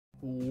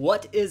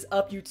What is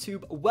up,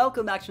 YouTube?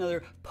 Welcome back to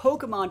another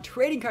Pokemon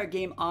trading card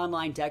game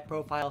online deck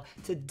profile.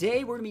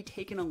 Today we're going to be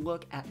taking a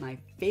look at my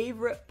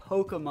favorite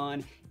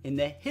Pokemon in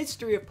the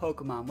history of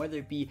Pokemon, whether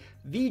it be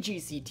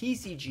VGC,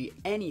 TCG,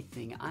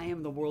 anything. I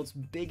am the world's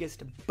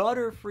biggest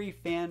Butterfree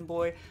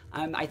fanboy.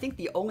 I'm, I think,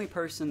 the only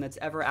person that's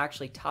ever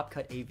actually top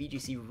cut a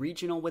VGC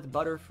regional with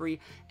Butterfree.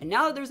 And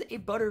now that there's a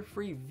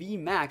Butterfree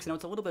VMAX, I know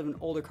it's a little bit of an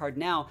older card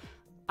now,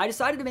 I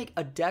decided to make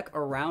a deck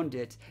around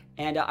it,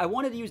 and I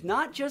wanted to use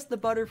not just the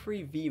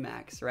Butterfree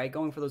VMAX, right,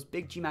 going for those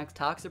big Gmax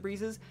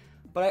Toxabreezes,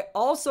 but I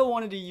also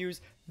wanted to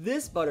use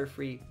this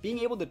Butterfree, being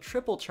able to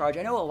triple charge.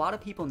 I know a lot of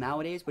people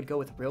nowadays would go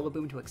with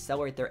Rillaboom to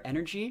accelerate their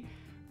energy,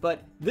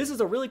 but this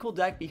is a really cool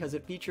deck because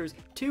it features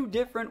two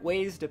different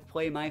ways to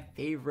play my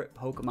favorite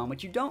Pokemon,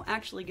 which you don't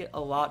actually get a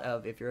lot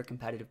of if you're a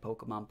competitive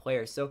Pokemon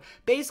player. So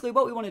basically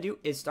what we want to do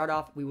is start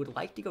off, we would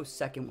like to go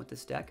second with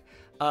this deck.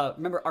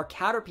 Remember, our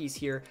Caterpies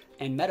here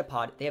and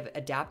Metapod, they have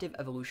adaptive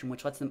evolution,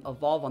 which lets them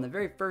evolve on the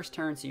very first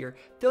turn. So you're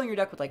filling your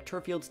deck with like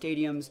Turffield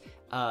Stadiums,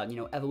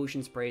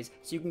 evolution sprays.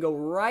 So you can go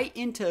right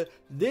into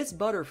this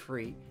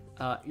Butterfree.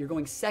 You're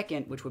going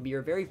second, which would be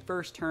your very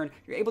first turn.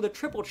 You're able to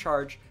triple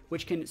charge,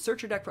 which can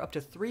search your deck for up to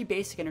 3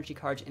 basic energy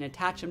cards and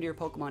attach them to your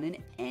Pokemon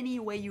in any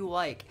way you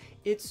like.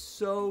 It's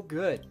so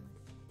good.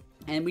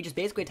 And we just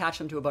basically attach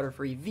them to a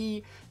Butterfree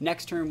V.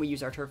 Next turn, we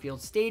use our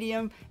Turffield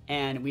Stadium,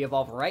 and we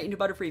evolve right into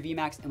Butterfree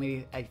VMAX, and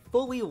we a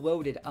fully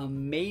loaded,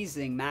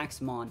 amazing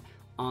Maxmon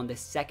on the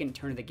second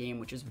turn of the game,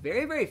 which is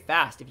very, very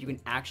fast if you can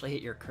actually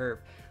hit your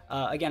curve.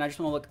 Again, I just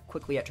want to look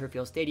quickly at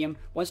Turffield Stadium.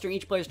 Once during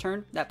each player's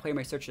turn, that player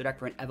may search their deck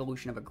for an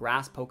evolution of a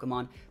grass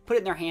Pokemon, put it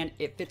in their hand.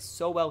 It fits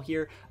so well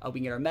here. We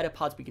can get our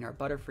Metapods, we can get our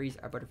Butterfrees,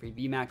 our Butterfree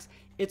VMAX.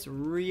 It's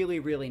really,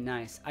 really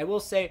nice. I will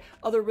say,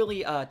 other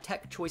really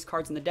tech choice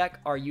cards in the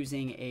deck are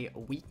using a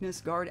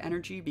weakness guard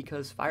energy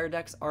because fire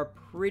decks are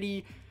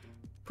pretty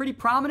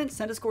prominent.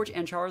 Centiskorch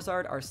and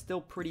Charizard are still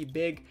pretty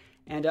big.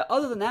 And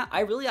other than that,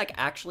 I really like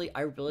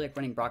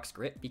running Brock's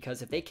Grit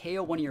because if they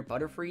KO one of your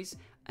Butterfrees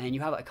and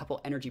you have a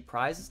couple energy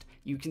prized,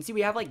 you can see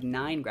we have like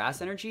 9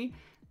 grass energy.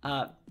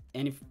 And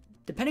if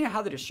depending on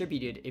how they're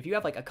distributed, if you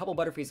have like a couple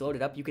Butterfrees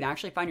loaded up, you can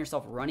actually find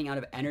yourself running out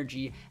of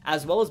energy,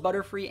 as well as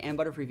Butterfree and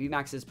Butterfree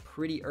VMAX is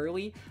pretty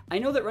early. I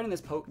know that running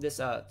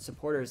this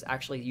supporter is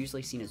actually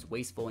usually seen as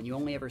wasteful, and you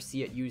only ever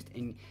see it used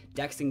in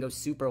decks that can go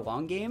super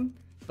long game.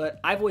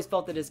 But I've always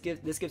felt that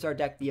this gives our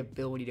deck the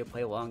ability to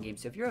play a long game.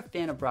 So if you're a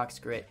fan of Brock's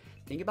Grit,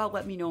 think about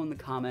letting me know in the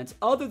comments.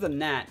 Other than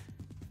that,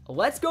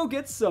 let's go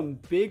get some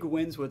big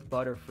wins with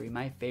Butterfree,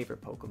 my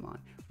favorite Pokemon.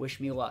 Wish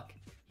me luck.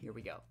 Here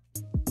we go.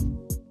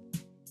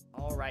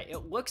 All right,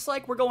 it looks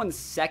like we're going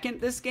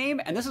second this game,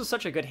 and this is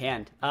such a good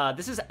hand.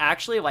 This is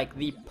actually like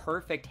the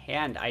perfect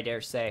hand, I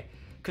dare say,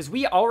 because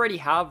we already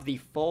have the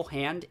full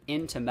hand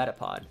into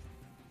Metapod.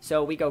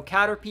 So we go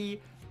Caterpie,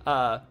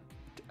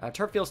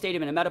 Turffield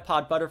Stadium and a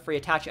Metapod, Butterfree,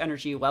 attach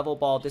energy, level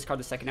ball, discard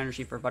the second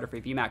energy for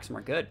Butterfree VMAX, and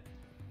we're good.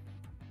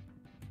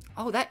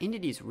 Oh, that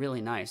entity is really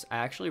nice. I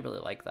actually really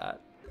like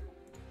that.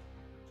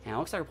 And it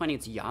looks like we're playing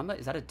against Yama.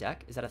 Is that a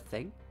deck? Is that a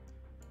thing?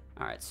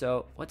 All right,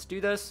 so let's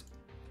do this.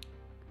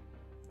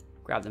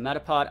 Grab the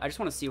Metapod. I just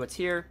want to see what's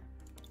here.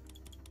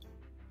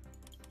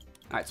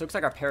 All right, so it looks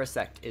like our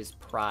Parasect is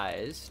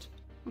prized.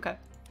 Okay.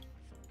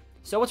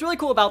 So what's really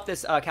cool about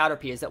this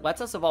Caterpie is it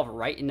lets us evolve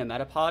right into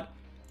Metapod,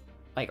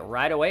 like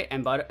right away,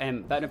 and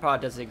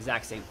Metapod does the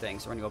exact same thing.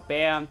 So we're gonna go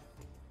bam,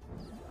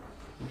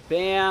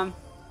 bam,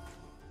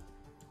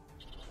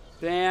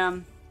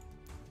 bam.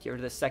 Get rid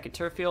of the second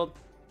Turffield.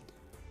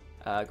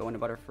 Go into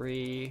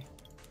Butterfree.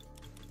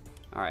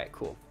 All right,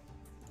 cool.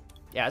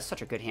 Yeah, it's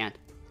such a good hand.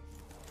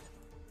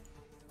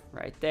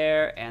 Right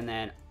there, and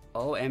then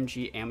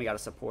OMG, and we got a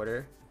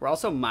supporter. We're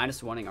also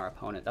 -1ing our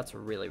opponent. That's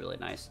really, really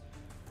nice.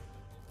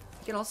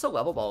 You can also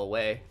level ball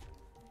away.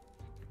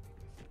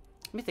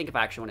 Let me think if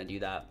I actually want to do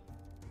that.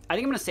 I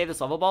think I'm going to save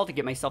this level ball to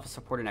get myself a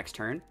supporter next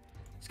turn.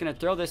 Just going to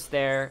throw this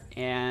there,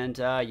 and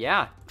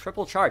yeah,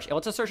 triple charge. It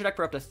lets us search a deck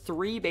for up to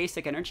 3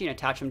 basic energy and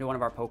attach them to one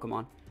of our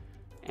Pokemon.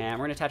 And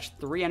we're going to attach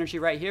 3 energy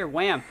right here.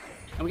 Wham!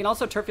 And we can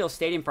also Turffield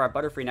Stadium for our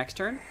Butterfree next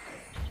turn.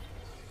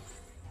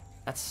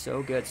 That's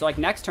so good. So like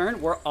next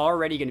turn, we're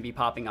already going to be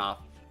popping off.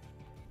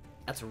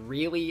 That's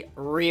really,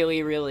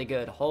 really, really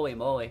good. Holy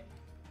moly.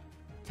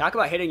 Talk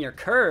about hitting your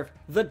curve.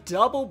 The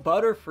double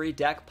Butterfree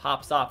deck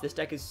pops off. This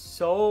deck is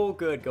so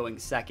good going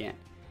second.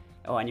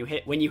 Oh, and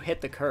when you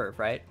hit the curve,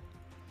 right?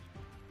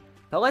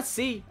 But let's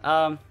see.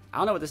 I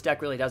don't know what this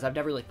deck really does. I've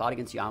never really fought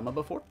against Yama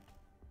before.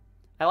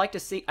 I like to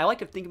think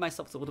of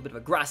myself as a little bit of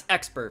a grass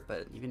expert,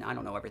 but even I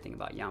don't know everything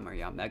about Yama or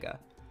Yamega.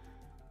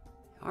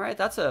 All right,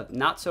 that's a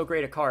not so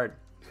great a card.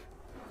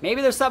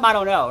 Maybe there's something I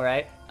don't know,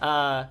 right?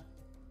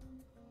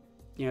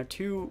 You know,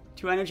 two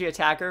energy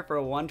attacker for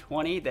a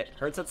 120 that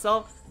hurts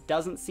itself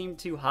doesn't seem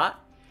too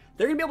hot.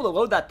 They're gonna be able to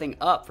load that thing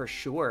up for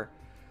sure,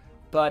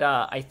 but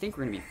I think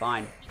we're gonna be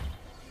fine.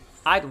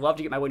 I'd love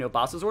to get my way into a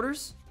boss's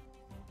orders.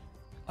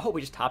 Oh,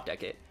 we just top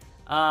deck it.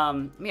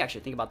 Let me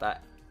actually think about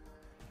that.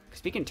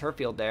 Speaking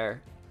Turffield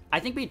there, I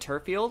think we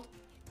Turffield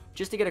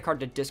just to get a card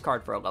to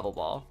discard for a level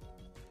ball.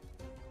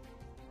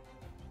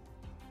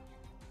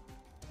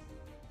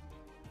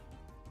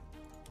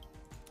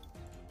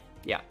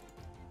 Yeah.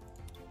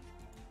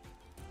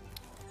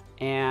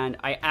 And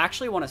I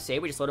actually want to say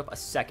we just load up a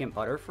second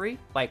Butterfree.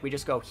 Like, we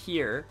just go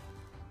here.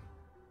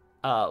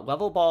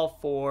 Level ball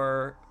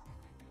for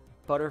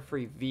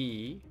Butterfree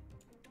V.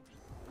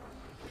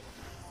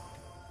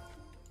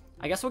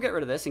 I guess we'll get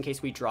rid of this in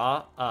case we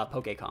draw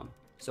Pokécom.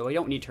 So we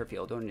don't need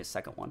Turffield. Don't need a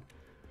second one.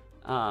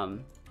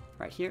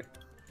 Right here.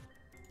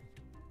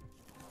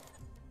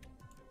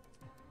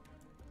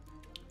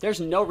 There's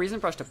no reason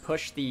for us to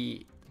push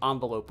the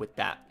envelope with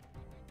that.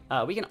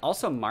 We can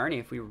also Marnie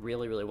if we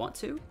really, really want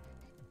to.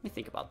 Let me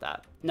think about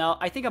that. No,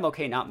 I think I'm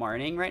okay not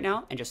Marnieing right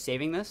now and just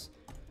saving this.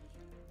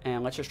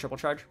 And let's just triple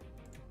charge.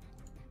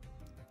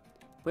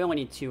 We only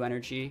need 2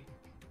 energy.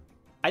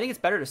 I think it's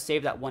better to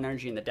save that 1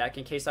 energy in the deck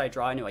in case I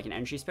draw into like an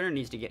Energy Spinner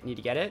need to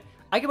get it.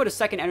 I could put a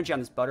second energy on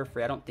this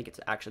Butterfree. I don't think it's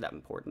actually that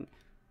important.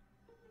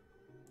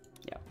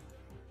 Yeah.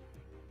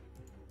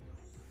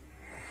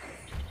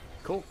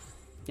 Cool.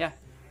 Yeah.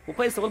 We'll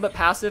play this a little bit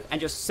passive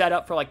and just set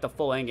up for like the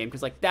full end game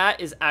because like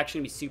that is actually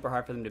gonna be super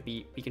hard for them to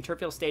beat. We can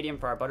Turffield Stadium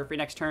for our Butterfree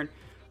next turn.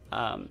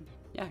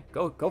 Yeah,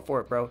 go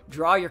for it, bro.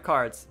 Draw your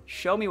cards.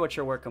 Show me what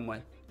you're working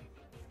with.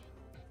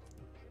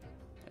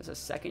 There's a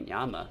second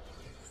Yama.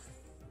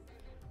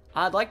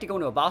 I'd like to go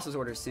into a boss's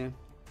order soon.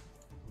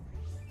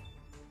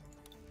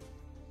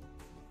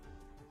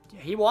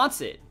 Yeah, he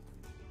wants it.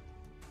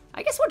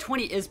 I guess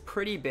 120 is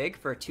pretty big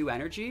for 2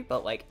 energy,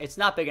 but like it's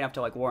not big enough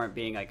to like warrant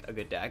being like a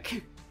good deck.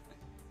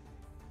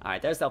 All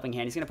right, there's the helping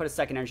hand. He's gonna put a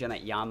second energy on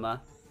that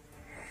Yama.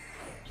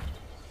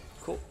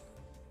 Cool.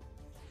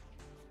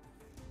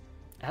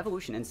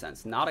 Evolution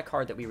Incense, not a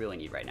card that we really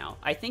need right now.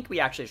 I think we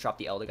actually just drop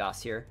the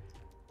Eldegoss here.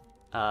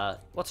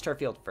 Let's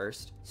Turffield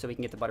first, so we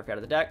can get the Butterfree out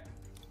of the deck.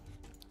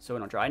 So we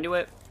don't draw into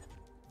it.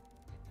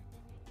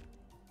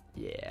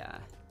 Yeah.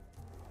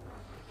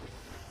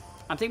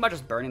 I'm thinking about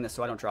just burning this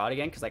so I don't draw it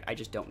again, because like I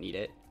just don't need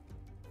it.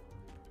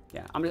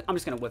 Yeah, I'm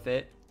just gonna whip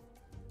it.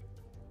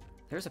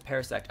 There's a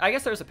Parasect. I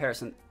guess there's a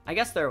Parasect. I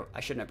guess there. I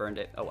shouldn't have burned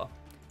it. Oh well.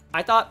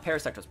 I thought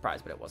Parasect was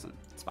prized, but it wasn't.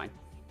 It's fine.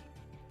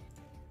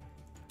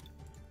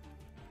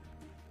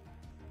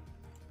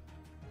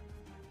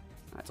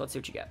 All right, so let's see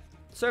what you get.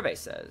 Survey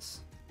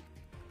says.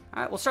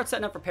 All right, we'll start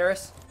setting up for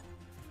Paras.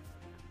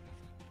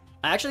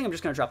 I actually think I'm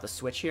just gonna drop the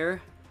switch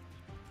here.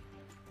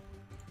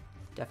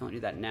 Definitely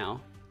do that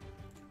now.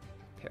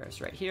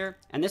 Paras right here,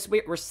 and this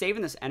we're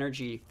saving this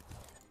energy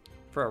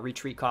for a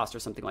retreat cost or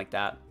something like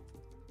that.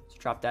 Let's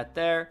drop that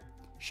there.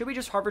 Should we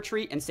just hard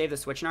retreat and save the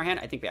switch in our hand?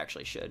 I think we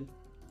actually should.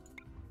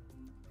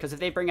 Because if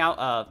they bring out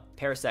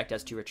Parasect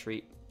as to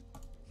retreat.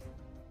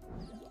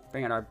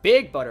 Bring out our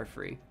big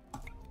Butterfree.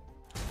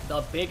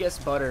 The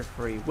biggest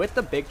Butterfree with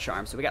the Big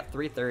Charm. So we got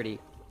 330.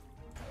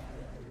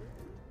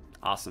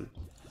 Awesome.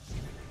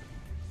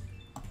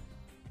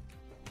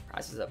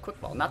 Prices up quick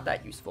ball. Not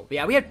that useful. But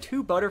yeah, we have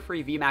 2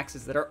 Butterfree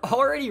VMAXs that are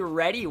already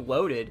ready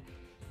loaded.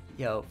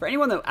 Yo, for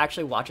anyone that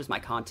actually watches my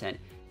content,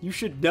 you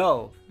should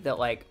know that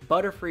like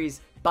Butterfree's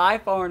by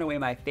far and away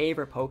my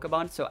favorite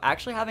Pokemon. So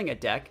actually having a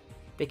deck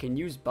that can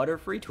use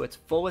Butterfree to its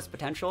fullest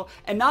potential,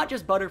 and not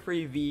just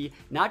Butterfree V,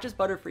 not just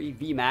Butterfree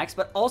VMAX,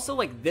 but also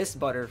like this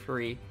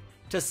Butterfree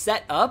to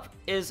set up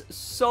is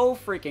so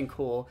freaking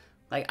cool.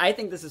 Like I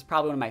think this is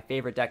probably one of my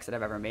favorite decks that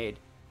I've ever made.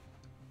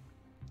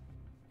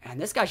 And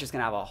this guy's just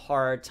gonna have a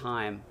hard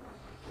time.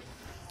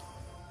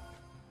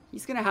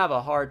 He's gonna have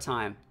a hard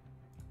time.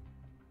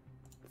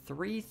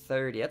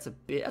 330.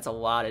 That's a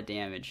lot of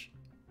damage.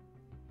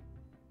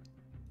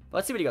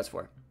 Let's see what he goes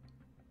for.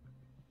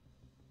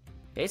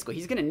 Basically,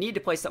 he's gonna need to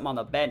play something on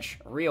the bench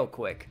real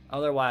quick.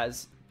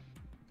 Otherwise,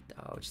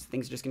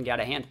 things are just gonna get out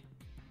of hand.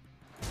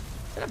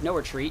 Does it have no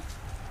retreat?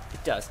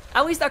 It does.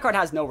 At least that card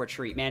has no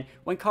retreat, man.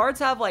 When cards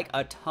have like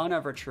a ton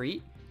of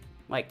retreat,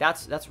 like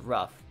that's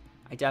rough.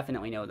 I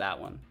definitely know that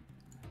one.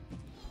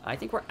 I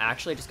think we're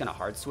actually just gonna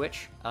hard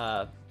switch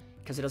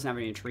because it doesn't have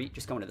any retreat.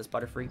 Just go into this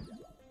Butterfree.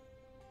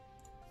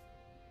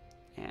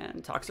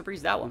 And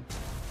Toxapere's that one.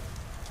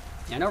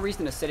 Yeah, no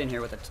reason to sit in here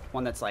with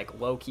one that's like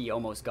low-key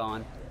almost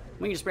gone.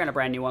 We can just bring on a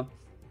brand new one.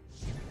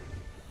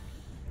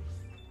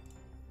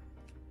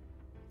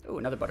 Ooh,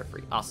 another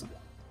Butterfree. Awesome.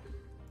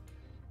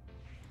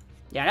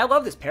 Yeah, and I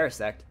love this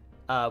Parasect.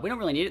 We don't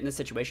really need it in this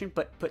situation,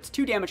 but puts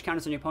 2 damage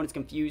counters on your opponent's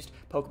confused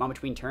Pokemon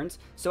between turns.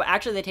 So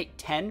actually they take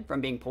 10 from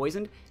being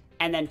poisoned,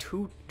 and then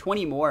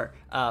 20 more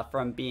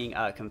from being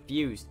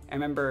confused.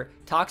 And remember,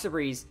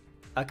 Toxapere's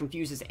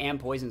confuses and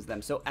poisons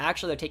them. So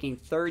actually they're taking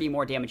 30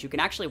 more damage. You can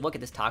actually look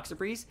at this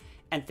Toxapere's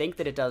and think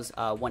that it does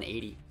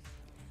 180. It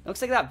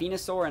looks like that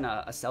Venusaur and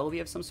a Celebi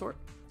of some sort.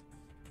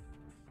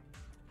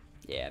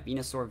 Yeah,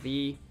 Venusaur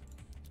V.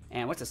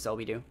 And what's a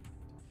Celebi do?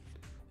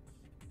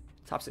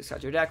 Top 6 cards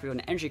of your deck. We have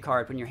an energy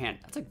card, put in your hand.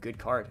 That's a good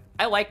card.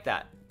 I like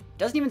that.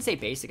 Doesn't even say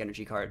basic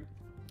energy card.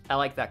 I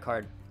like that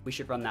card. We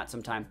should run that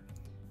sometime.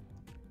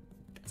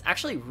 It's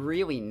actually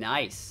really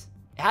nice.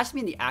 It has to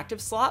be in the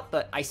active slot,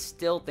 but I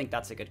still think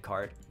that's a good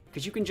card.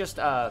 Because you can just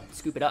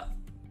scoop it up.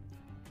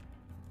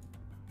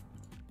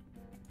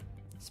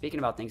 Speaking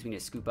about things we need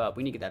to scoop up,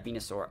 we need to get that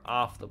Venusaur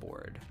off the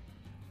board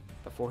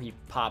before he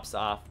pops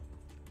off.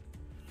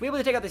 If we're able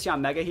to take out this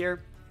Yanmega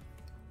here,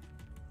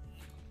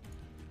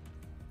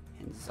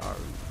 Sorry.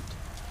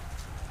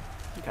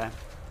 Okay.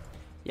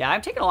 Yeah,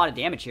 I'm taking a lot of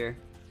damage here.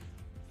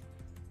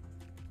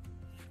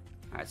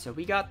 Alright, so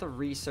we got the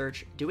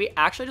research. Do we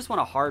actually just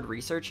want a hard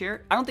research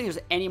here? I don't think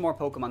there's any more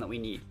Pokemon that we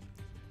need.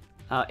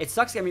 It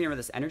sucks getting rid of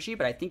this energy,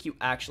 but I think you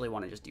actually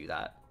want to just do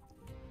that.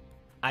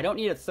 I don't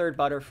need a third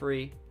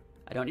Butterfree.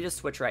 I don't need to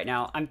switch right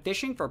now. I'm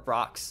fishing for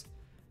Brox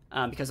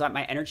because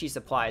my energy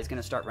supply is going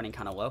to start running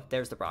kind of low.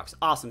 There's the Brox.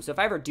 Awesome. So if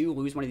I ever do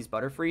lose one of these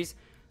Butterfrees,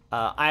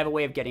 I have a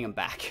way of getting them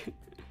back.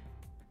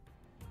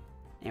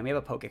 And we have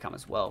a Pokecom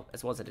as well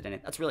as a Dedenne.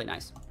 That's really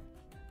nice.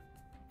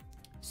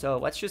 So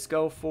let's just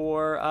go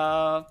for,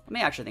 let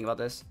me actually think about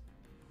this.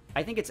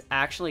 I think it's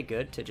actually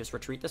good to just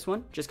retreat this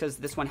one, just because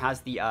this one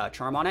has the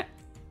charm on it.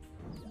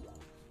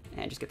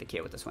 And just get the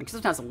KO with this one, because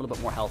this one has a little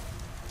bit more health.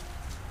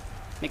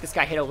 Make this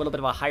guy hit a little bit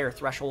of a higher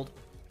threshold.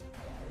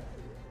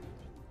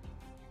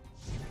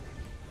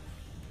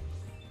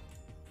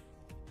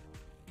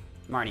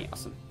 Marnie,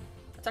 awesome.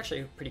 That's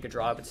actually a pretty good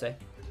draw, I would say.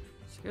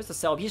 So here's the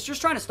Celebi. He's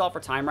just trying to stall for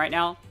time right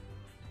now.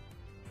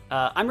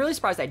 I'm really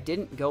surprised I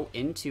didn't go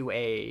into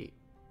a...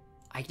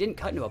 I didn't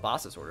cut into a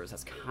boss's orders.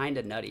 That's kind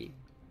of nutty.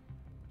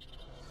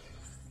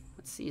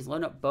 Let's see. He's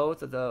loading up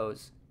both of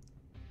those.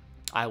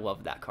 I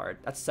love that card.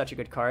 That's such a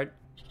good card.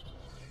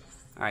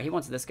 All right, he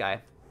wants this guy.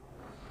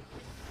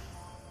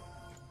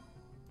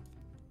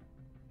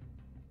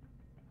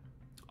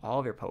 All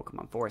of your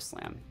Pokemon. Forest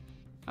Slam.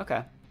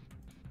 Okay.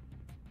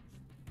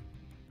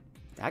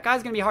 That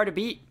guy's going to be hard to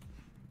beat.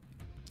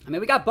 I mean,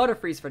 we got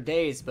Butterfrees for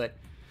days, but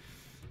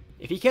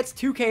if he gets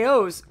 2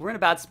 KOs, we're in a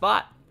bad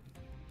spot.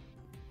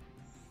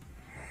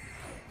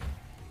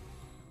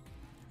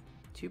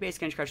 2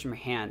 basic energy cards from your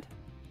hand.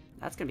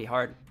 That's going to be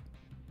hard.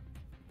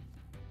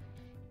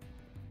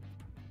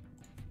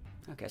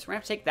 Okay, so we're going to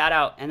have to take that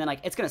out, and then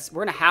like we're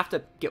going to have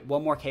to get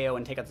 1 more KO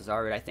and take out the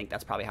Zarude. I think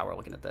that's probably how we're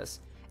looking at this.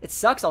 It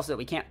sucks also that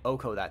we can't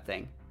OHKO that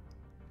thing.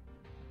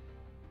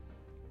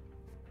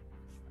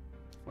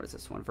 What is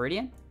this one?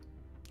 Viridian?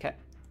 Okay.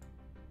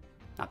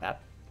 Not bad.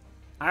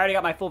 I already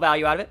got my full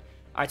value out of it.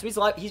 All right,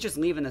 so he's just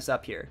leaving this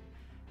up here.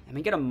 And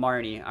we get a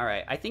Marnie. All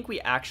right, I think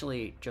we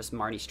actually just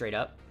Marnie straight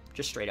up.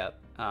 Just straight up.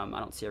 I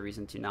don't see a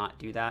reason to not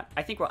do that.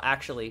 I think we'll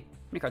actually... How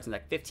many cards in the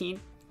deck? 15?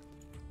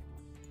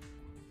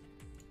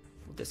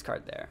 We'll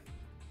discard there.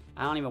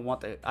 I don't even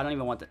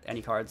want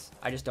any cards.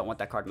 I just don't want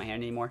that card in my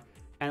hand anymore.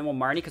 And then we'll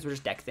Marnie because we're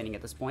just deck thinning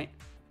at this point.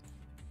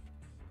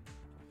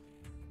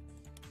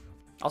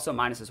 Also,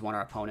 minus is 1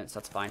 our opponent, so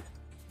that's fine.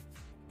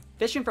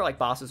 Fishing for like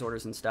boss's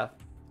orders and stuff.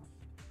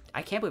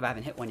 I can't believe I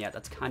haven't hit one yet.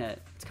 It's kind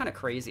of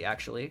crazy,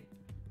 actually.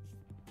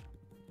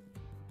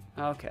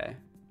 Okay.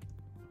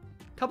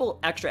 Couple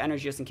extra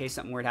energy just in case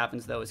something weird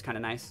happens, though, is kind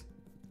of nice.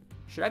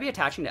 Should I be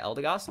attaching to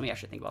Eldegoss? Let me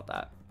actually think about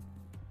that.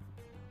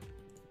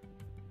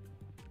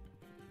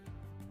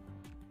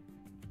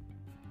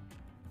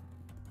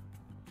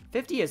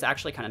 $50 is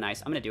actually kind of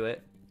nice. I'm going to do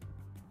it.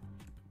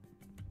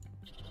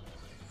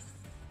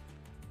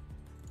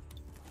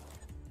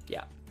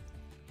 Yeah.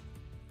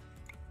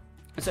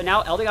 And so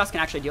now Eldegoss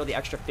can actually deal the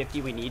extra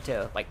 50 we need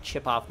to like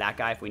chip off that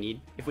guy if we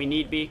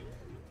need be.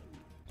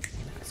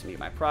 That's gonna be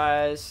my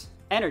prize.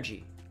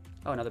 Energy.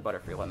 Oh, another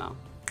Butterfree. What now?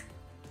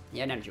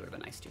 Yeah, an energy would have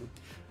been nice too.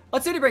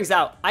 Let's see what he brings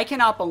out. I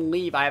cannot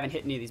believe I haven't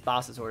hit any of these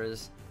boss's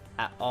orders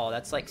at all.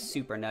 That's like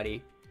super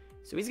nutty.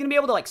 So he's gonna be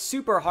able to like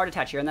super hard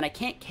attach here, and then I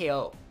can't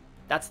KO.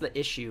 That's the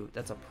issue.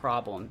 That's a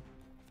problem.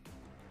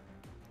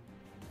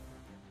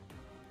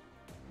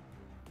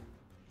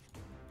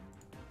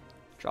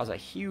 Draws a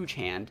huge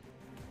hand.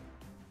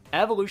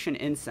 Evolution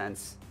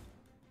Incense.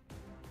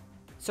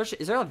 Search.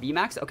 Is there a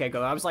VMAX? Okay,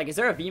 go. I was like, is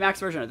there a VMAX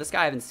version of this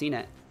guy? I haven't seen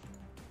it.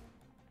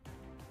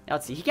 Now,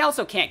 let's see. He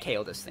also can't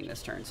KO this thing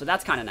this turn, so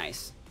that's kind of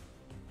nice.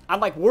 I'm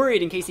like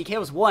worried in case he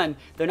KOs one.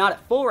 They're not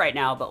at full right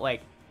now, but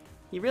like,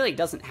 he really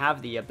doesn't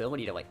have the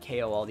ability to like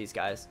KO all these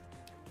guys.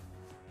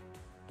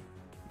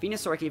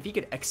 Venusaur, if he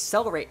could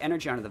accelerate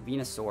energy onto the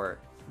Venusaur,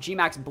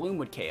 G-Max Bloom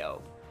would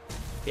KO.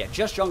 Yeah,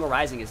 just Jungle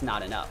Rising is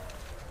not enough.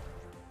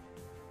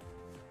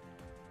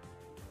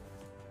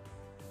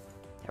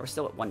 Yeah, we're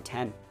still at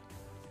 110.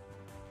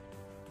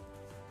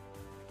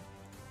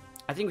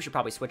 I think we should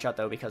probably switch out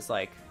though because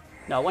like,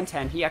 no,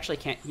 110, he actually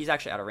can't, he's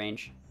actually out of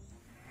range.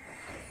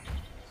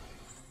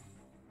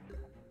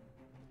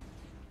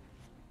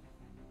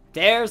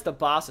 There's the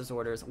boss's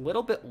orders. A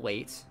little bit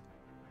late,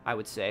 I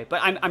would say.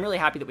 But I'm really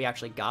happy that we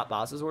actually got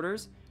boss's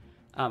orders.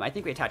 I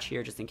think we attach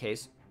here just in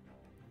case.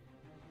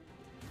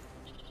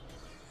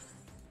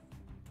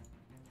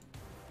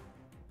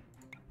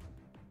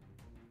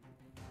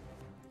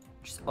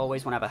 Just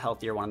always want to have a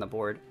healthier one on the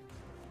board.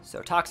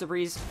 So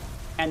Toxabrize.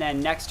 And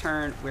then next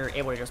turn, we're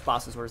able to just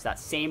boss's orders that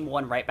same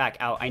one right back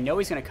out. I know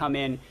he's going to come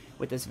in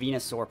with this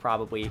Venusaur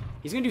probably.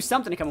 He's going to do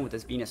something to come in with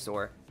this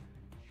Venusaur.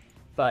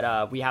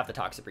 But we have the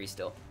Toxabrize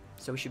still.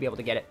 So we should be able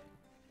to get it.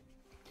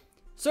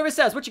 Service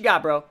says, what you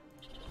got, bro?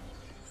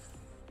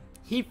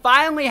 He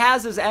finally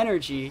has his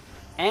energy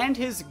and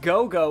his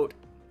Go-Goat.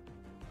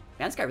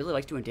 Man, this guy really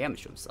likes doing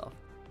damage to himself.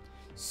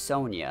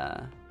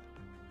 Sonia.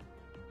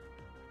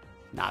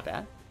 Not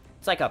bad.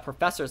 It's like a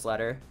professor's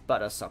letter,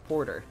 but a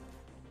supporter.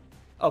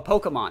 Oh,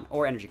 Pokemon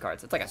or energy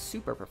cards. It's like a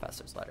super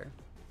professor's letter.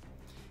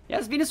 Yeah,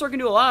 this Venusaur can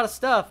do a lot of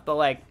stuff, but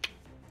like...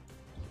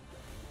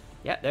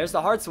 Yeah, there's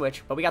the hard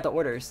switch, but we got the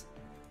orders.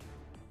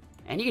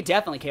 And he could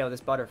definitely KO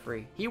this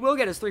Butterfree. He will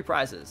get his 3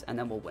 prizes, and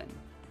then we'll win.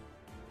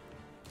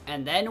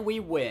 And then we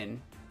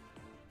win.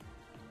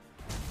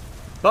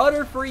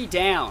 Butterfree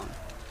down.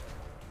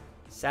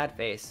 Sad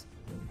face.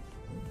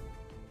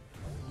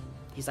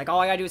 He's like, all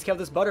I gotta do is kill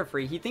this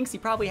Butterfree. He thinks he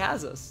probably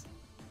has us.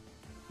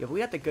 Yeah, but we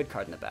got the good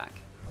card in the back.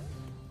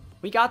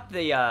 We got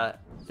the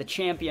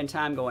champion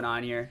time going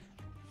on here.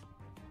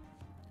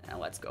 Now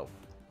let's go.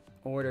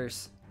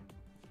 Orders.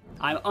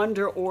 I'm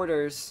under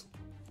orders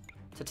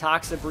to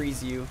THATSA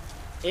breeze you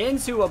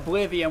into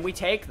oblivion. We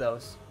take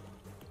those.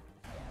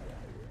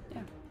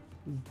 Yeah.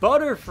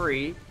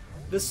 Butterfree,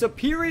 the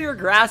superior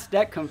grass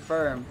deck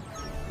confirmed.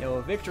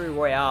 Yo, Victory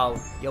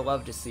Royale. You'll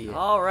love to see it.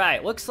 All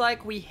right, looks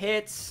like we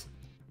hit...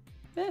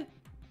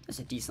 that's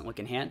a decent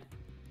looking hand.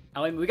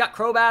 I mean, we got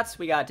Crobats,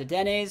 we got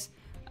Dedennes,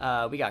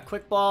 we got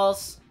Quick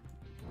Balls.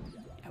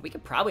 Yeah, we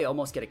could probably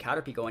almost get a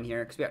Caterpie going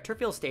here because we got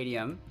Turffield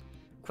Stadium,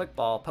 Quick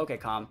Ball,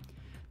 Pokécom.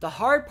 The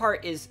hard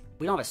part is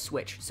we don't have a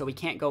switch, so we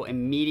can't go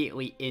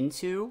immediately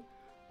into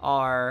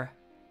our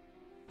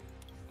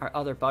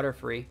other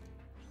Butterfree.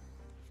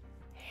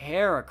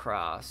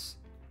 Heracross.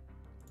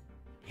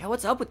 Yeah,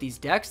 what's up with these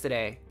decks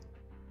today?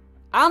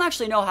 I don't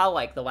actually know how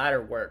like the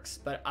ladder works,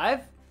 but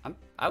I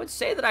would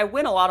say that I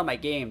win a lot of my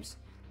games.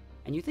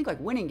 And you think like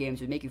winning games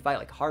would make you fight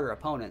like harder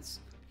opponents.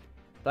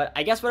 But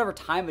I guess whatever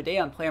time of day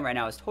I'm playing right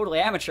now is totally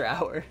amateur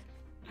hour.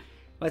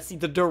 Let's see,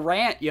 the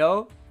Durant,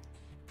 yo.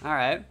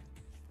 Alright.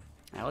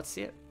 Now let's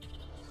see it.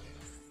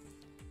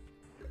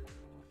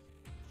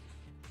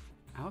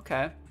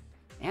 Okay.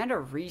 And a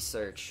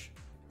research.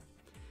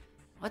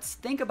 Let's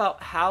think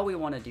about how we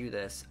want to do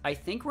this. I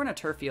think we're in a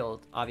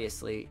Turffield,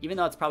 obviously. Even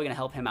though it's probably going to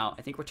help him out.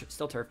 I think we're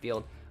still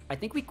Turffield. I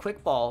think we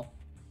Quick Ball.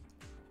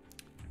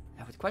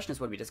 Now, the question is,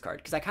 what do we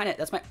discard? Because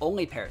that's my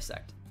only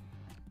Parasect.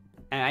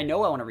 And I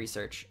know I want to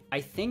research.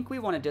 I think we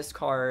want to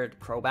discard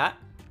Crobat.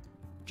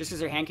 Just because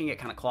their hand can get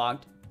kind of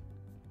clogged.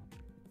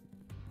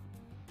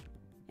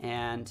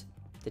 And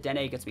the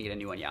Dedenne gets me to get a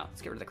new one. Yeah,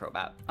 let's get rid of the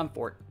Crobat. I'm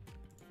for it.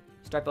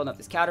 Start building up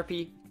this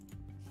Caterpie.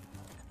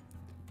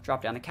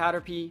 Drop down the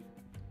Caterpie.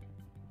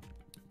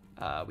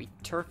 We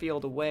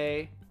Turffield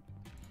away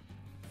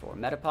for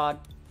Metapod.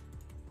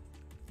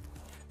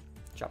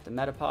 Drop the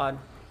Metapod.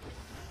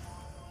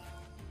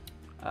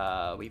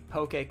 We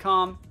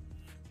Pokécom.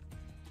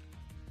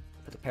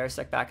 Put the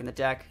Parasect back in the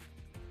deck.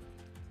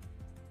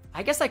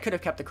 I guess I could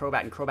have kept the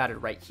Crobat and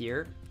Crobated right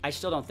here. I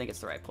still don't think it's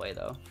the right play,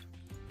 though.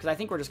 Because I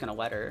think we're just going to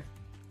let her.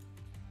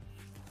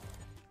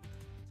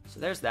 So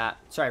there's that.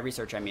 Sorry,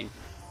 research, I mean.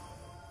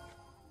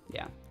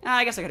 Yeah.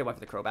 I guess I could have went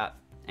for the Crobat.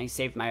 And he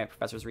saved my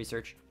professor's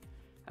research.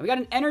 And we got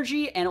an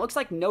energy, and it looks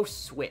like no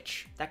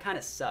switch. That kind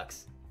of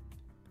sucks.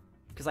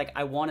 Because, like,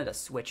 I wanted a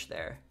switch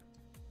there.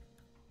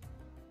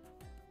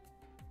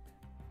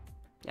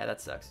 Yeah,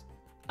 that sucks.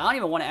 I don't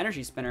even want an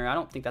Energy Spinner. I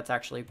don't think that's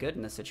actually good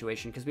in this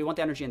situation, because we want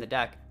the energy in the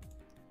deck.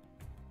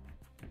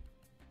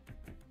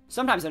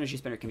 Sometimes Energy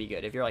Spinner can be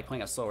good if you're, like,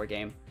 playing a slower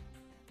game.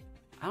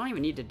 I don't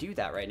even need to do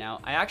that right now.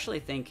 I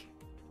actually think...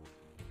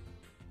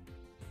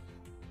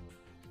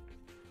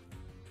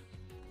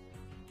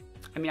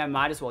 I mean, I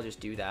might as well just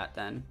do that,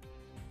 then.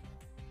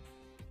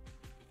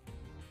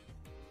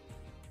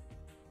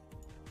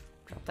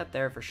 Drop that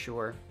there for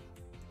sure.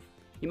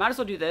 You might as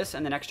well do this,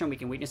 and the next turn we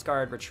can weakness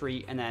guard,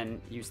 retreat, and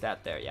then use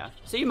that there, yeah.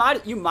 So you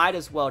might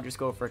as well just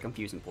go for a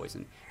confusing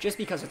poison, just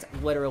because it's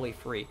literally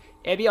free.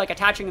 It'd be like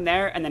attaching in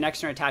there, and the next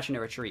turn attaching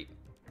to retreat.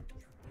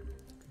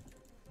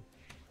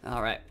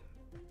 All right.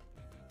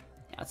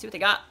 Yeah, let's see what they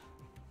got.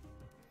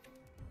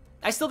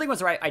 I still think it was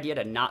the right idea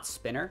to not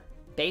spinner,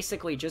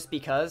 basically just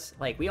because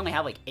like we only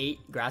have like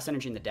 8 grass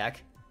energy in the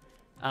deck.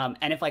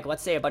 And if, like,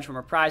 let's say a bunch of them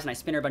are prized and I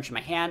spinner a bunch in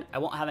my hand, I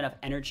won't have enough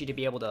energy to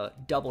be able to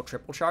double,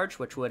 triple charge,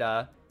 which would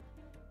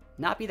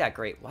not be that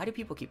great. Why do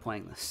people keep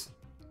playing this?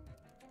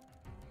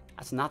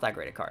 That's not that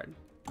great a card,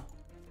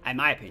 in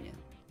my opinion.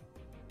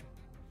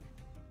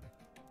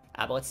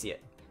 But let's see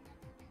it.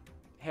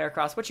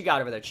 Heracross, what you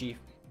got over there, Chief?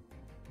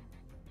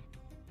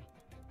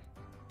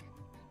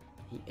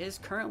 He is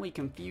currently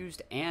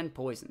confused and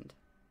poisoned.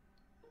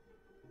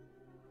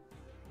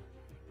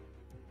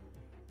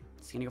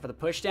 Is he gonna go for the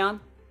push down?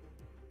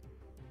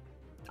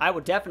 I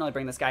would definitely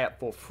bring this guy up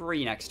for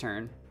free next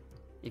turn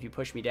if you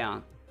push me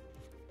down.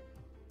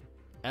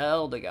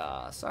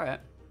 Eldegoss. All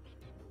right.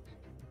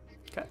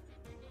 Okay.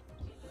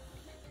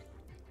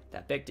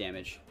 That big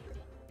damage.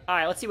 All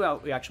right, let's see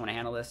how we actually want to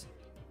handle this.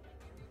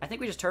 I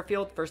think we just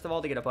Turffield, first of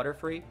all, to get a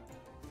Butterfree.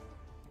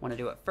 Want to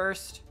do it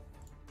first.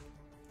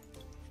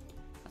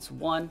 That's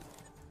 1.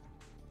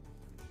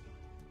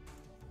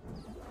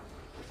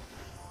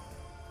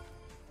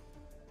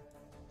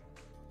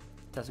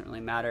 Doesn't really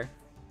matter.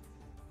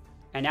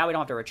 And now we don't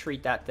have to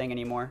retreat that thing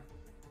anymore.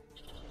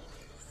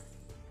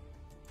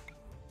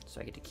 So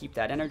I get to keep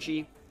that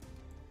energy.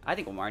 I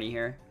think we'll Marnie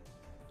here.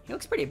 He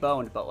looks pretty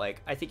boned, but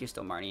like, I think you're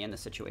still Marnie in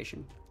this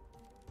situation.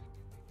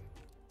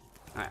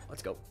 Alright,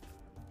 let's go.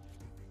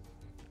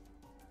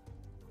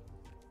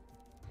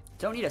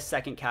 Don't need a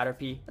second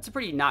Caterpie. That's a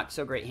pretty not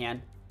so great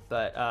hand,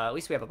 but at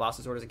least we have a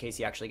boss's orders in case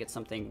he actually gets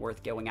something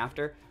worth going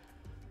after.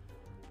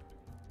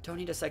 Don't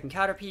need a second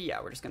Caterpie. Yeah,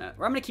 I'm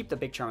gonna keep the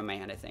Big Charm in my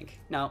hand, I think.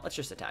 No, let's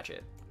just attach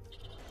it.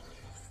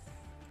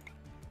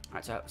 All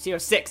right, so CO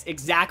 6,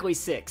 exactly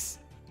 6.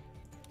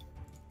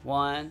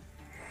 1,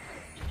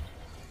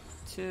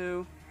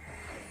 2,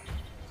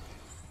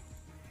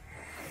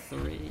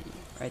 3,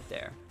 right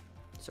there.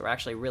 So we're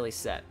actually really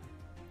set.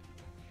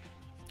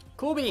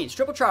 Cool beans,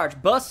 triple charge,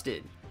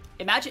 busted.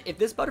 Imagine if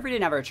this Butterfree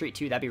didn't have a retreat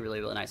too, that'd be really,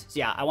 really nice. So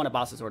yeah, I want a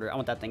boss's order. I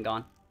want that thing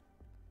gone.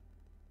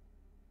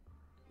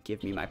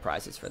 Give me my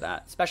prizes for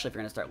that, especially if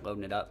you're gonna start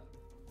loading it up.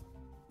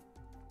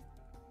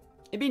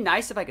 It'd be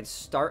nice if I could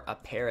start a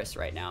Paras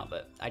right now,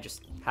 but I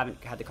just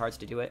haven't had the cards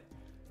to do it.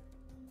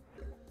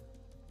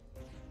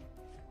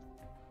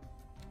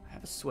 I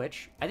have a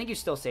switch. I think you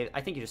still save.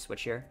 I think you just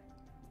switch here.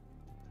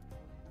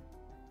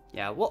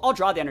 Yeah, well, I'll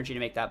draw the energy to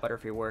make that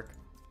Butterfree work.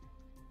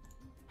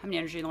 How many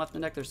energy left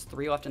in the deck? There's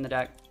 3 left in the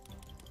deck.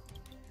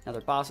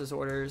 Another boss's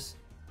orders.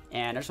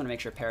 And I just want to make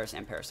sure Paras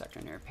and Parasect are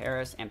in here.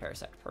 Paras and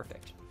Parasect.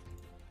 Perfect.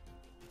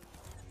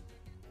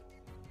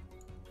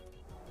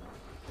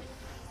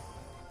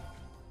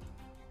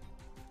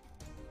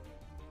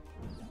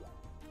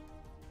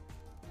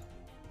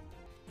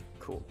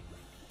 Cool.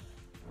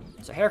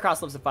 So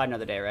Heracross lives to fight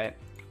another day, right?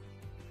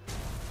 I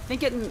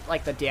think getting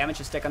like the damage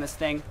to stick on this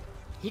thing,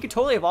 he could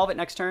totally evolve it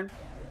next turn.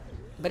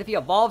 But if he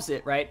evolves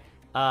it, right,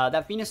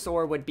 that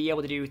Venusaur would be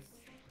able to do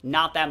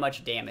not that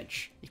much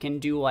damage. He can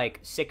do like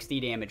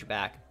 60 damage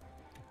back.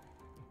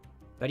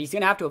 But he's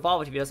gonna have to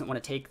evolve it if he doesn't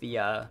want to take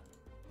the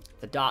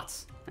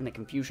dots and the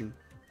confusion.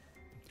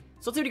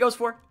 So let's see what he goes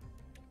for.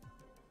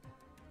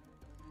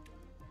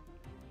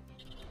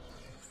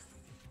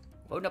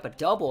 Loading up a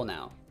double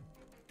now.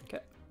 Okay.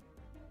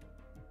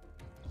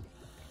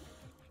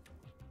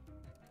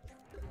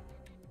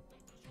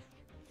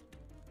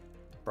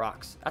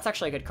 Brox. That's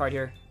actually a good card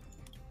here.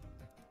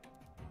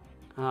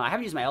 I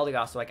haven't used my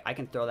Eldegoss, so like I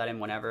can throw that in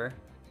whenever.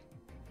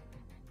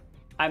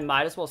 I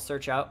might as well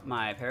search out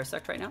my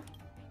Parasect right now.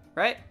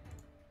 Right?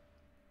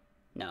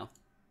 No.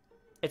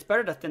 It's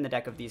better to thin the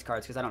deck of these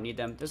cards because I don't need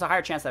them. There's a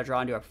higher chance that I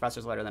draw into a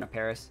Professor's Letter than a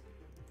Paras.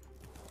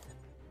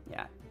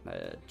 Yeah,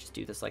 just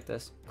do this like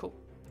this. Cool.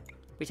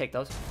 We take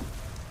those.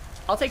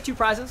 I'll take 2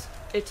 prizes.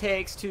 It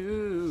takes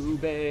 2,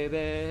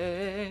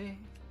 baby.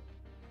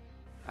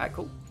 Alright,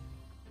 cool.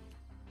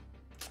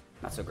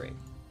 Not so great.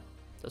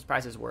 Those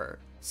prizes were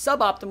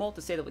suboptimal,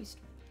 to say the least.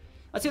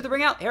 Let's see what they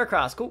bring out.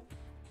 Heracross, cool.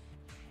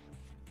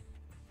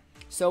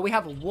 So we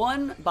have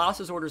 1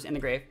 boss's orders in the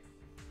grave.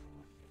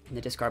 In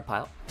the discard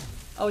pile.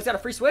 Oh, he's got a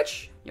free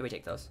switch? Yeah, we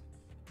take those.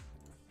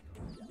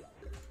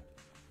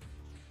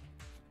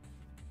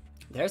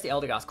 There's the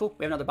Eldegoss. Cool.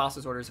 We have another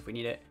boss's orders if we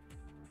need it.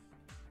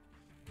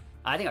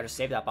 I think I'll just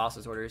save that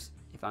boss's orders,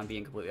 if I'm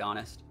being completely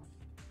honest.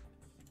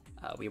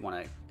 We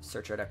want to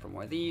search our deck for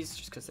more of these,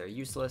 just because they're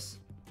useless.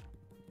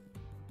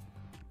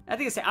 I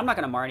think I'm not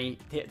going to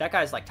Marnie. That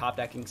guy's like top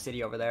decking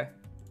City over there.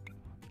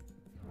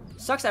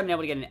 Sucks I haven't been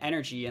able to get an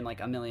energy in like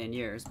a million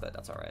years, but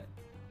that's alright.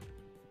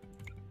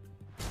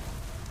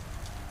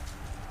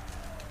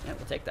 Yeah,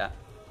 we'll take that.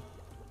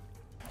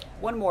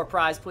 1 more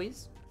prize,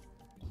 please.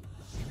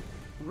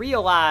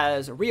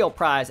 Realize real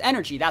prize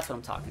energy. That's what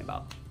I'm talking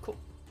about. Cool.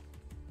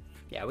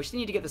 Yeah, we just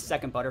need to get the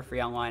second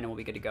Butterfree online and we'll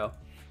be good to go.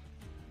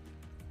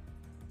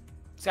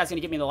 This guy's going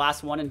to give me the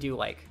last one and do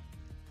like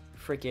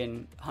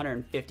freaking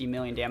 150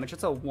 million damage.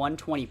 That's a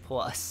 120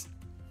 plus.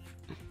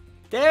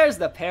 There's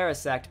the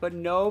Parasect, but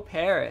no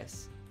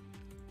Paras.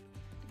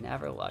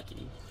 Never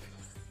lucky.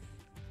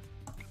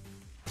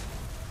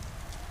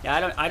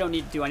 Yeah, I don't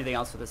need to do anything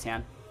else with this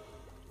hand.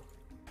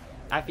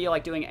 I feel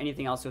like doing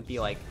anything else would be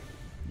like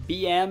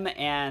BM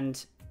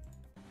and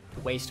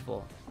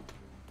wasteful.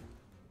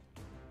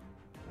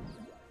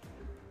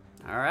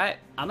 Alright,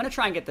 I'm gonna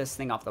try and get this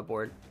thing off the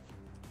board.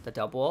 The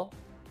double.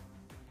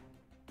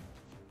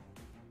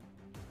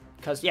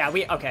 Because, yeah,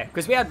 we had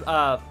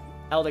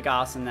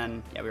Eldegoss and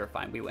then, yeah, we were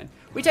fine. We win.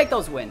 We take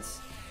those wins.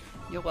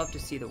 You'll love to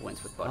see the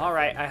wins with Butterfree.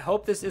 Alright, I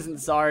hope this isn't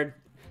Zard.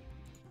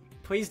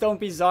 Please don't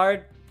be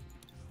Zard.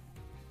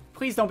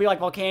 Please don't be like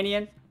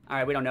Volcanion.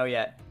 Alright, we don't know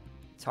yet.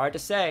 It's hard to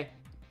say.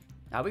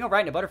 We can go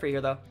right into Butterfree here,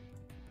 though.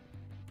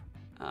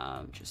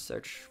 Just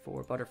search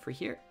for Butterfree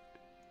here.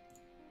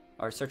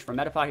 Or search for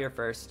Metapod here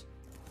first.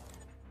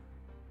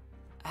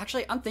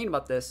 Actually, I'm thinking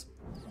about this.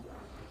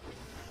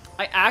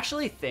 I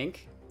actually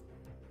think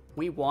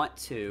we want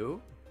to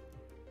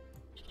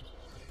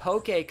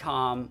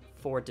Pokécom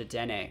for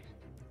Dedenne.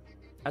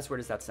 As weird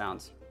as that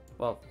sounds.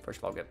 Well, first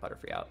of all, get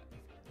Butterfree out.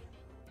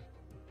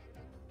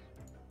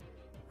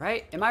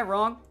 Right? Am I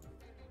wrong?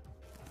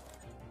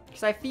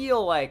 Because I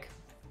feel like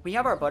we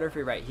have our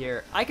Butterfree right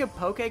here. I could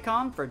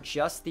Pokécom for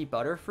just the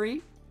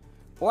Butterfree.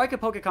 Or I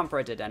could Pokécom for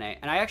a Dedenne.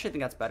 And I actually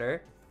think that's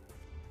better.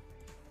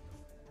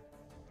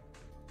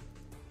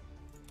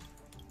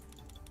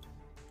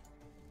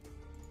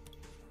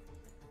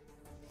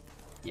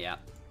 Yeah.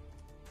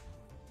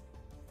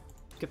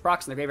 Get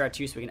Brox in the graveyard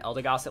too so we can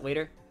Eldegoss it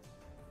later.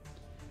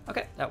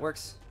 Okay, that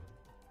works.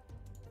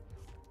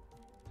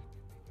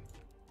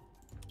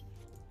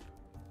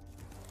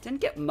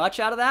 didn't get much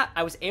out of that.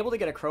 I was able to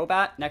get a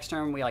Crobat. Next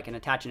turn, we like can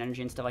attach an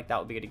energy and stuff like that.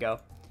 Would be good to go.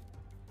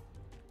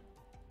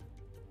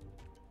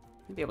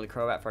 I'll be able to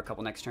Crobat for a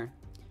couple next turn.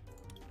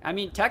 I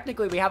mean,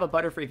 technically, we have a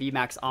Butterfree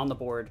VMAX on the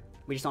board.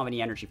 We just don't have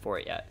any energy for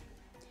it yet.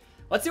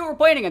 Let's see what we're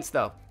playing against,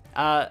 though.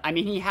 I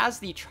mean, he has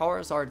the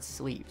Charizard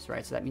sleeves,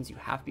 right? So that means you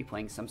have to be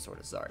playing some sort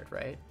of Zard,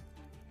 right?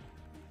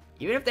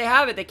 Even if they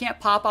have it, they can't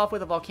pop off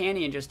with a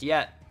Volcanion just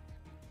yet.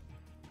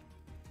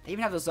 They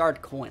even have the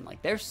Zard coin.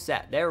 Like, they're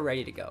set. They're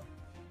ready to go.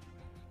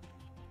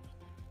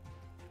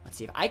 Let's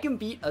see. If I can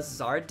beat a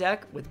Zard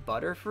deck with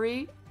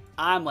Butterfree,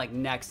 I'm, like,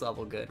 next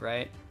level good,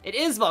 right? It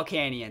is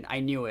Volcanion. I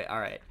knew it. All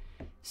right.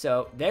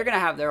 So they're going to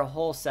have their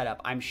whole setup,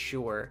 I'm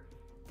sure.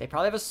 They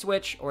probably have a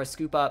switch or a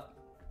scoop up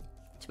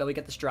to be able to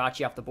get the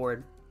Strachey off the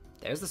board.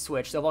 There's the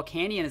switch. So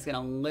Volcanion is going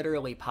to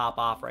literally pop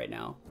off right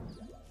now.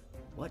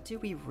 What do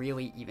we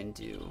really even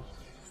do?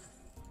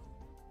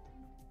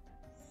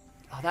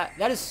 Oh,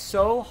 that is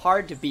so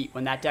hard to beat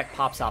when that deck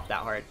pops off that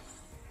hard.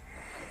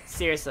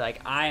 Seriously, like,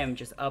 I am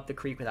just up the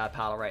creek with that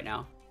paddle right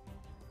now.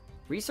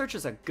 Research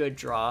is a good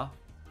draw.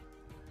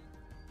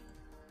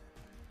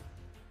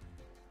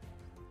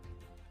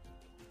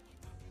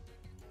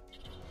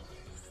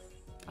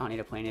 I don't need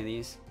to play any of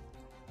these.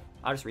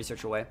 I'll just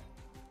research away.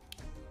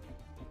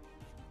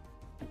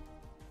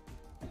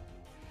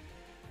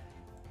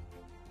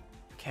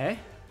 Okay.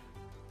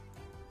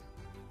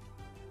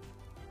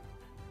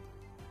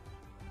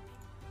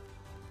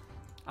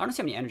 I don't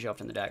see how many energy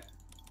left in the deck.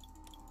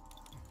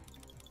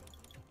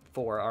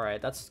 4. All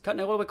right, that's cutting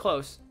it a little bit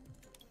close.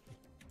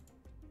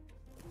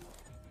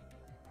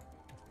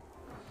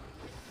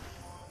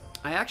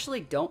 I actually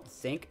don't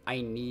think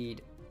I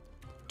need...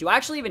 Do I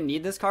actually even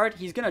need this card?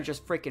 He's gonna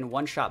just freaking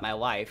one-shot my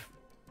life.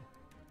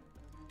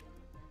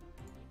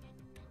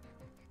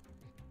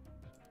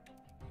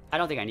 I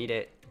don't think I need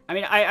it. I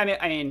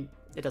mean,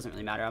 it doesn't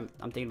really matter. I'm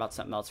thinking about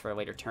something else for a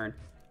later turn.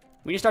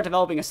 We need to start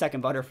developing a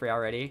second Butterfree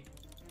already.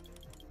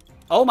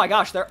 Oh my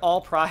gosh, they're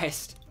all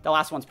prized. The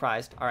last one's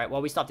prized. All right,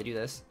 well, we still have to do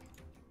this.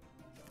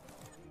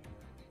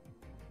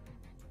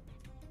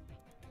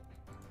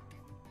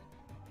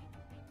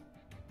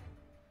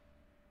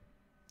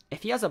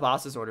 If he has a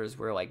boss's orders,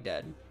 we're like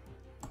dead.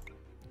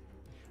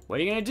 What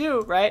are you gonna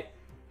do, right?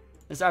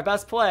 This is our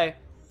best play.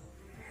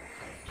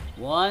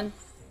 1,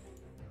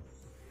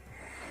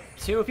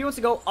 2. If he wants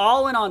to go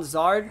all in on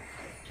Zard,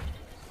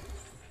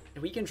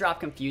 we can drop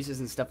Confuses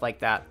and stuff like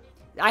that.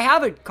 I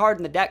have a card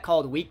in the deck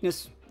called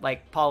Weakness,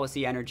 like,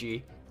 Policy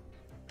Energy.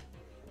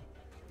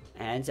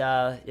 And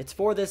it's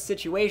for this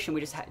situation.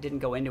 We just didn't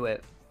go into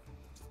it.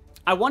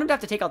 I wanted to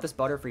have to take out this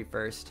Butterfree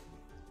first.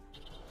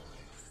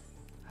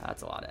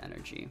 That's a lot of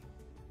energy.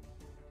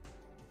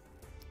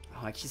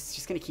 Oh, he's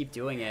just going to keep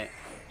doing it.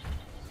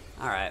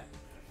 All right.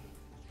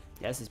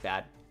 Yeah, this is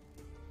bad.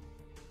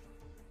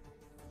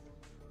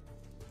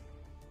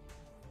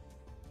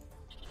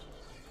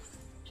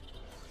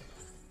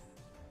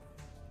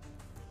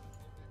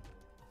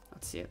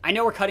 Let's see. I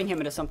know we're cutting him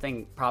into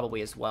something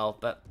probably as well,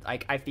 but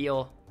like I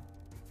feel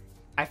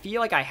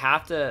like I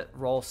have to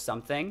roll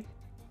something.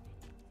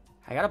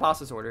 I got a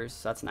boss's orders,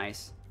 so that's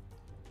nice.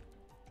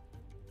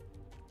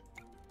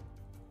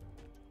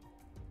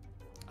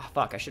 Oh,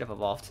 fuck, I should have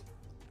evolved.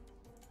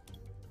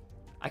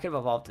 I could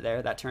have evolved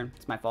there that turn.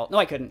 It's my fault. No,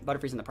 I couldn't.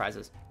 Butterfree's in the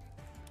prizes.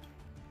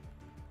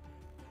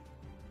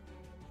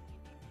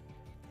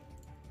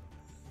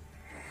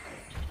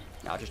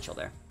 No, I'll just chill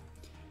there.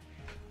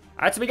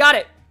 All right, so we got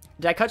it.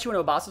 Did I cut you into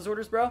a boss's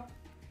orders, bro?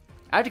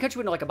 I have to cut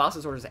you into like a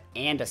boss's orders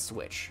and a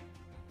switch.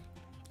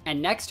 And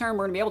next turn,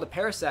 we're going to be able to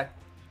Parasect.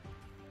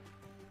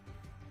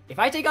 If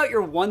I take out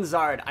your one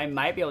Zard, I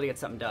might be able to get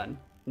something done.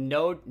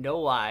 No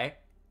lie.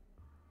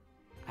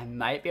 I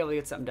might be able to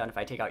get something done if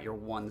I take out your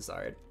one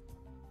Zard.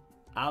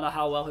 I don't know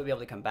how well he'll be able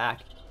to come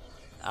back.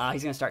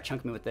 He's going to start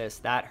chunking me with this.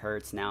 That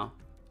hurts now.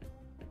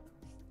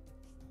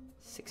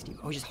 60.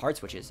 Oh, he just hard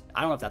switches.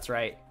 I don't know if that's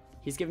right.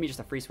 He's giving me just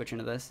a free switch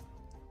into this.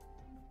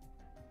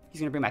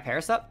 He's going to bring my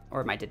Paras up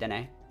or my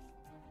Dedenne.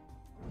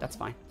 That's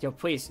fine. Yo,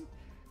 please.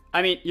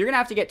 I mean, you're going to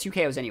have to get 2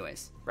 KOs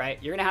anyways,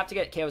 right? You're going to have to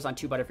get KOs on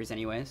 2 Butterfrees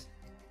anyways.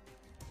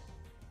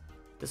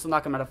 This will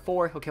knock him out of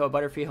 4. He'll KO a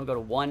Butterfree. He'll go to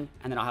 1.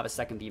 And then I'll have a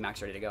second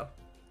VMAX ready to go.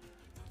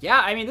 Yeah,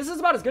 I mean, this is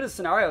about as good a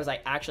scenario as I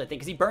actually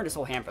think, because he burned his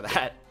whole hand for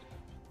that.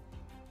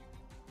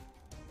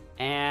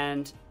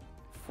 And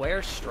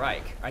Flare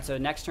Strike. All right, so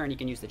next turn, you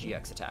can use the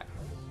GX attack.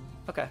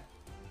 Okay.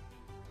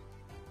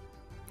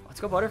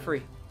 Let's go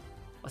Butterfree.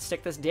 Let's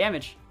stick this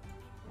damage.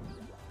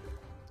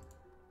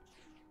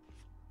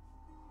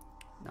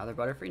 Another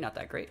Butterfree, not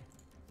that great.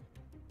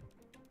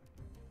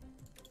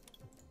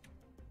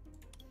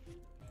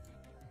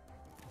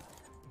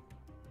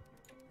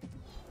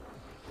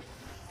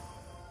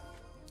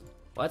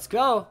 Let's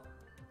go.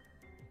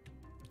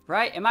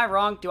 Right? Am I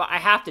wrong? I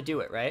have to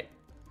do it, right?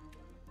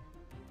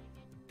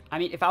 I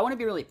mean, if I want to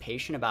be really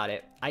patient about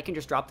it, I can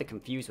just drop the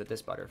Confuse with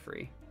this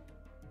Butterfree.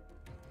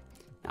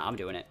 No, I'm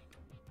doing it.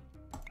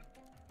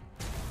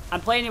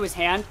 I'm playing into his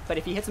hand, but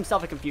if he hits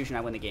himself a Confusion,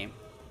 I win the game.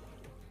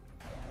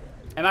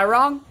 Am I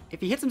wrong? If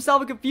he hits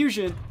himself a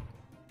Confusion,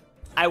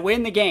 I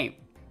win the game.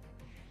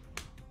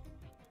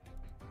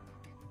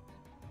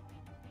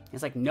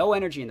 There's like no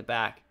energy in the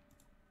back.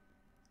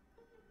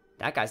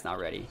 That guy's not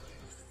ready.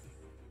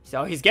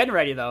 So he's getting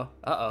ready though.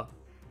 Uh-oh.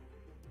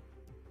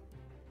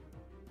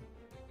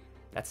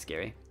 That's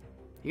scary.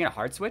 You gonna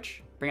hard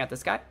switch? Bring out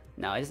this guy?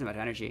 No, he doesn't have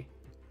energy.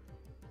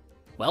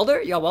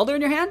 Welder? You got Welder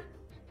in your hand?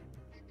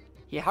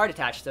 He hard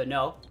attached, so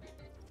no.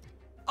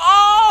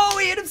 Oh,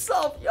 he hit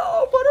himself.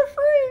 Yo,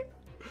 Butterfree.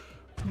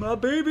 My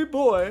baby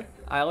boy.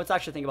 All right, let's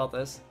actually think about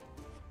this.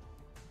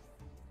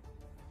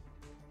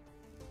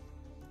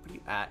 What are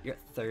you at? You're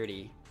at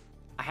 30.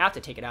 I have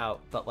to take it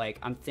out, but like,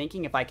 I'm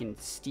thinking if I can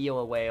steal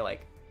away,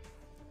 like,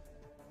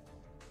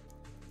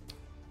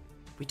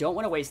 we don't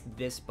want to waste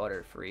this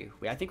Butterfree.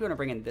 I think we want to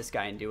bring in this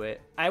guy and do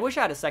it. I wish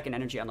I had a second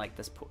energy on like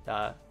this.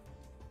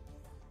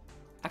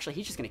 Actually,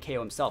 he's just going to KO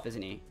himself,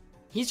 isn't he?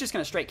 He's just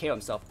going to straight KO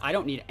himself. I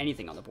don't need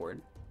anything on the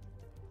board.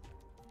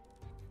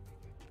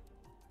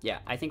 Yeah,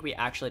 I think we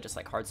actually just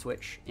like hard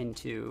switch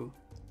into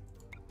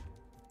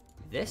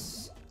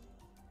this.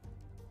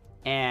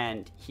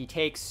 And he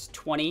takes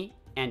 20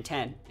 and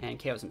 10 and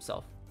KOs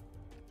himself.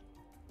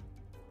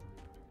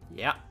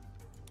 Yeah.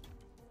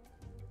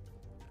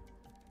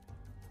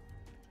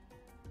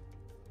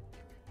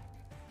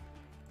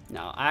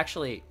 No,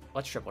 actually,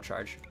 let's triple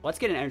charge. Let's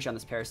get an energy on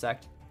this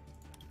Parasect.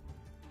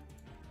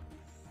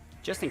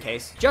 Just in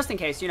case. Just in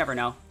case, you never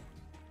know.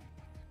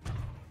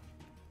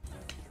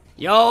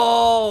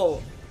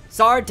 Yo!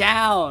 Zard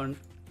down!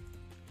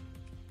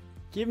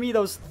 Give me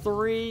those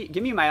 3.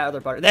 Give me my other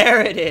butter.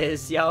 There it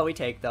is. Yo, we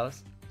take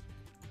those.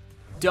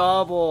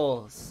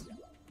 Doubles.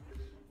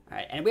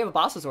 Alright, and we have a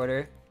boss's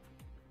order.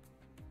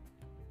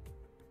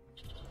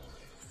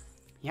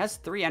 He has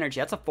 3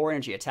 energy. That's a 4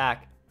 energy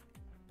attack.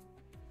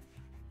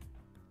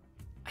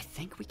 I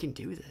think we can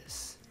do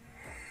this.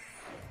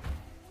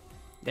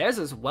 There's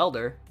his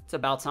Welder. It's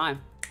about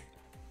time.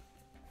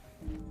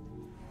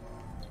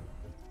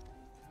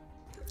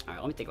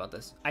 Alright, let me think about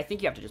this. I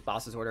think you have to just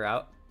boss's order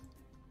out.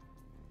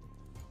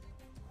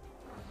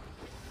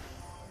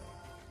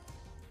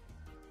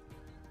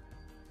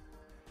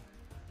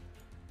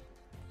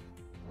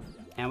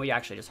 And we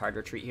actually just hard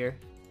retreat here.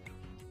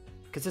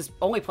 Because his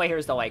only play here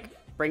is to like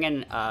bring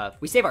in,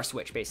 we save our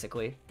switch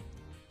basically.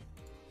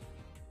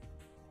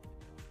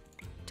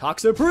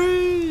 THATSA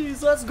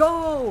Breeze, let's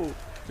go!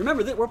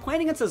 Remember that we're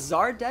playing against a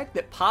Zard deck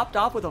that popped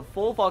off with a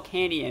full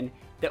Volcanion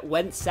that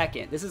went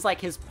second. This is like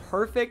his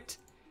perfect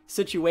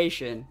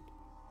situation.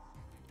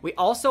 We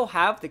also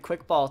have the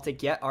Quick Ball to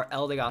get our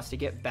Eldegoss to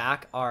get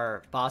back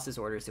our boss's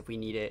orders if we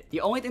need it.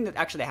 The only thing that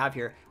actually they have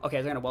here, okay,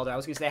 they're gonna Welder. I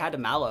was gonna say they had to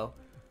Mallow.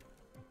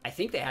 I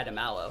think they had to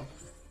Mallow.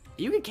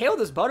 You can KO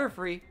this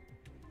Butterfree.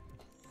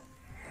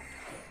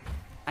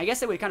 I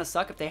guess it would kind of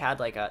suck if they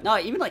had like a, no,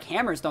 even like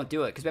hammers don't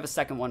do it because we have a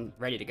second one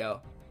ready to go.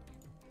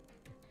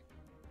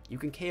 You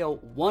can KO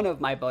one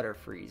of my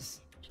Butterfrees.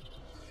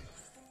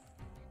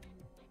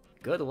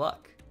 Good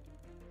luck.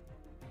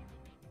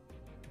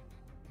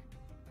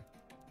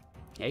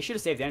 Yeah, you should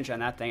have saved energy on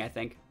that thing, I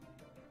think.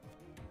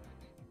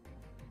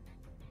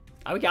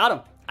 Oh, we got him.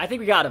 I think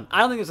we got him. I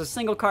don't think there's a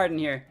single card in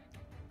here.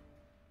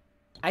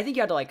 I think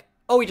you had to like,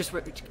 oh, he just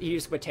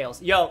with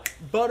tails. Yo,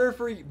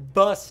 Butterfree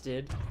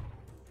busted.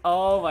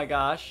 Oh my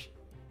gosh.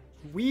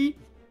 We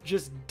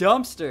just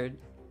dumpstered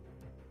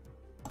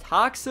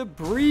THATSA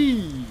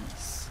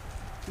Breeze.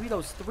 Give me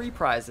those 3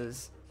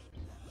 prizes.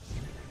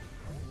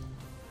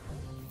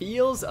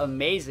 Feels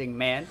amazing,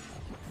 man.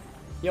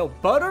 Yo,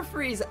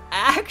 Butterfree's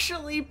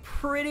actually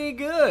pretty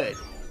good.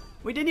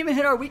 We didn't even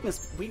hit our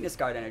weakness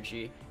guard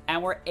energy,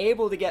 and we're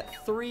able to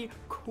get 3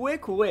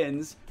 quick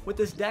wins with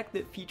this deck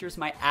that features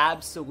my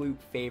absolute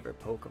favorite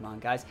Pokemon,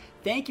 guys.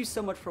 Thank you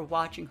so much for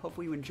watching.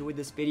 Hopefully you enjoyed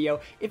this video.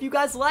 If you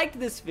guys liked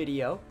this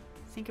video,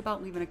 think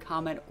about leaving a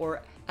comment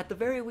or at the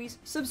very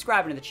least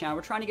subscribing to the channel.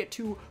 We're trying to get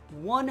to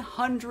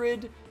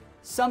 100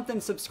 something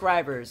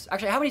subscribers.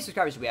 Actually, how many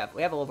subscribers do we have?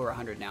 We have a little over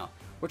 100 now.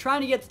 We're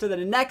trying to get to the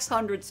next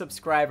 100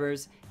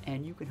 subscribers,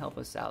 and you can help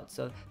us out.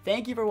 So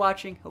thank you for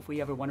watching. Hopefully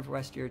you have a wonderful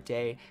rest of your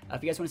day.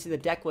 If you guys want to see the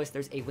deck list,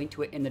 there's a link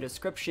to it in the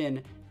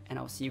description, and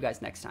I'll see you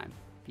guys next time.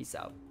 Peace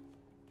out.